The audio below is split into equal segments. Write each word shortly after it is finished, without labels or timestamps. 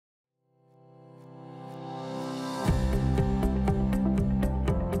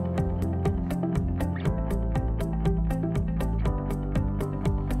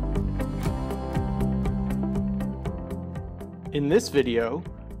In this video,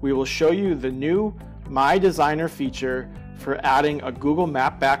 we will show you the new myDESIGNER feature for adding a Google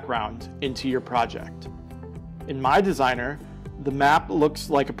Map background into your project. In myDESIGNER, the map looks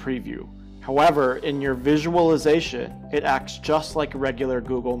like a preview. However, in your visualization, it acts just like a regular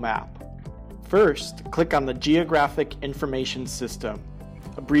Google map. First, click on the Geographic Information System,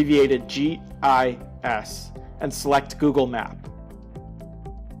 abbreviated GIS, and select Google Map.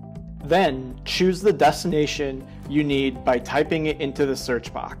 Then, choose the destination you need by typing it into the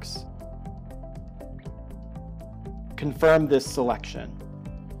search box. Confirm this selection.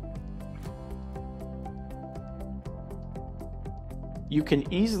 You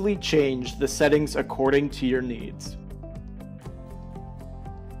can easily change the settings according to your needs.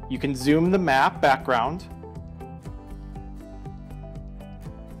 You can zoom the map background,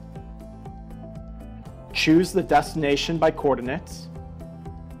 choose the destination by coordinates,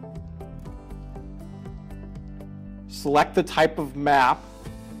 select the type of map,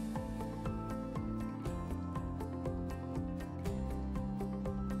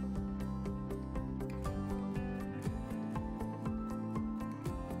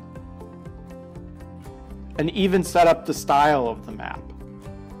 and even set up the style of the map.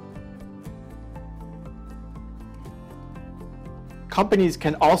 Companies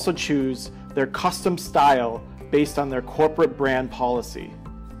can also choose their custom style based on their corporate brand policy.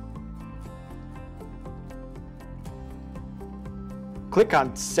 Click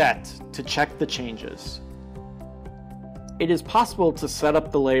on Set to check the changes. It is possible to set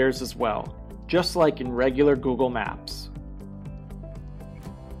up the layers as well, just like in regular Google Maps.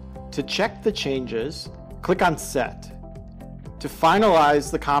 To check the changes, click on Set. To finalize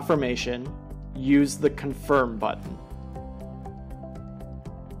the confirmation, use the Confirm button.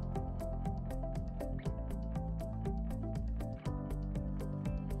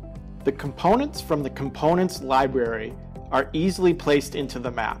 The components from the Components library are easily placed into the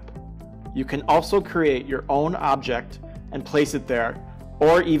map. You can also create your own object and place it there,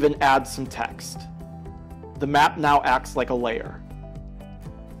 or even add some text. The map now acts like a layer.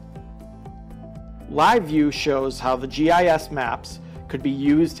 Live View shows how the GIS maps could be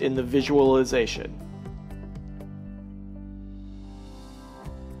used in the visualization.